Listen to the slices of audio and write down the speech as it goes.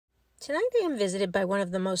Tonight I am visited by one of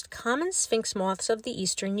the most common sphinx moths of the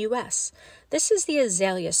eastern U.S. This is the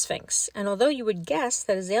Azalea Sphinx, and although you would guess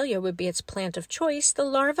that azalea would be its plant of choice, the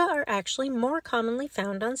larvae are actually more commonly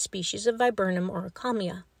found on species of viburnum or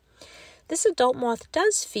calmia. This adult moth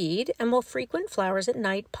does feed and will frequent flowers at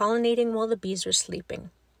night, pollinating while the bees are sleeping.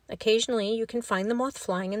 Occasionally you can find the moth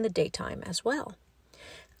flying in the daytime as well.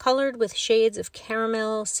 Colored with shades of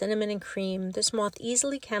caramel, cinnamon, and cream, this moth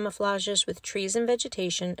easily camouflages with trees and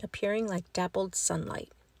vegetation, appearing like dappled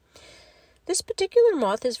sunlight. This particular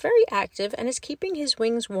moth is very active and is keeping his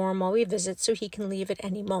wings warm while we visit so he can leave at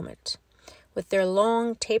any moment. With their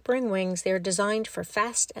long, tapering wings, they are designed for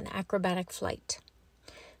fast and acrobatic flight.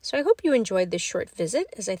 So I hope you enjoyed this short visit,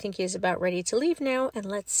 as I think he is about ready to leave now, and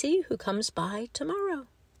let's see who comes by tomorrow.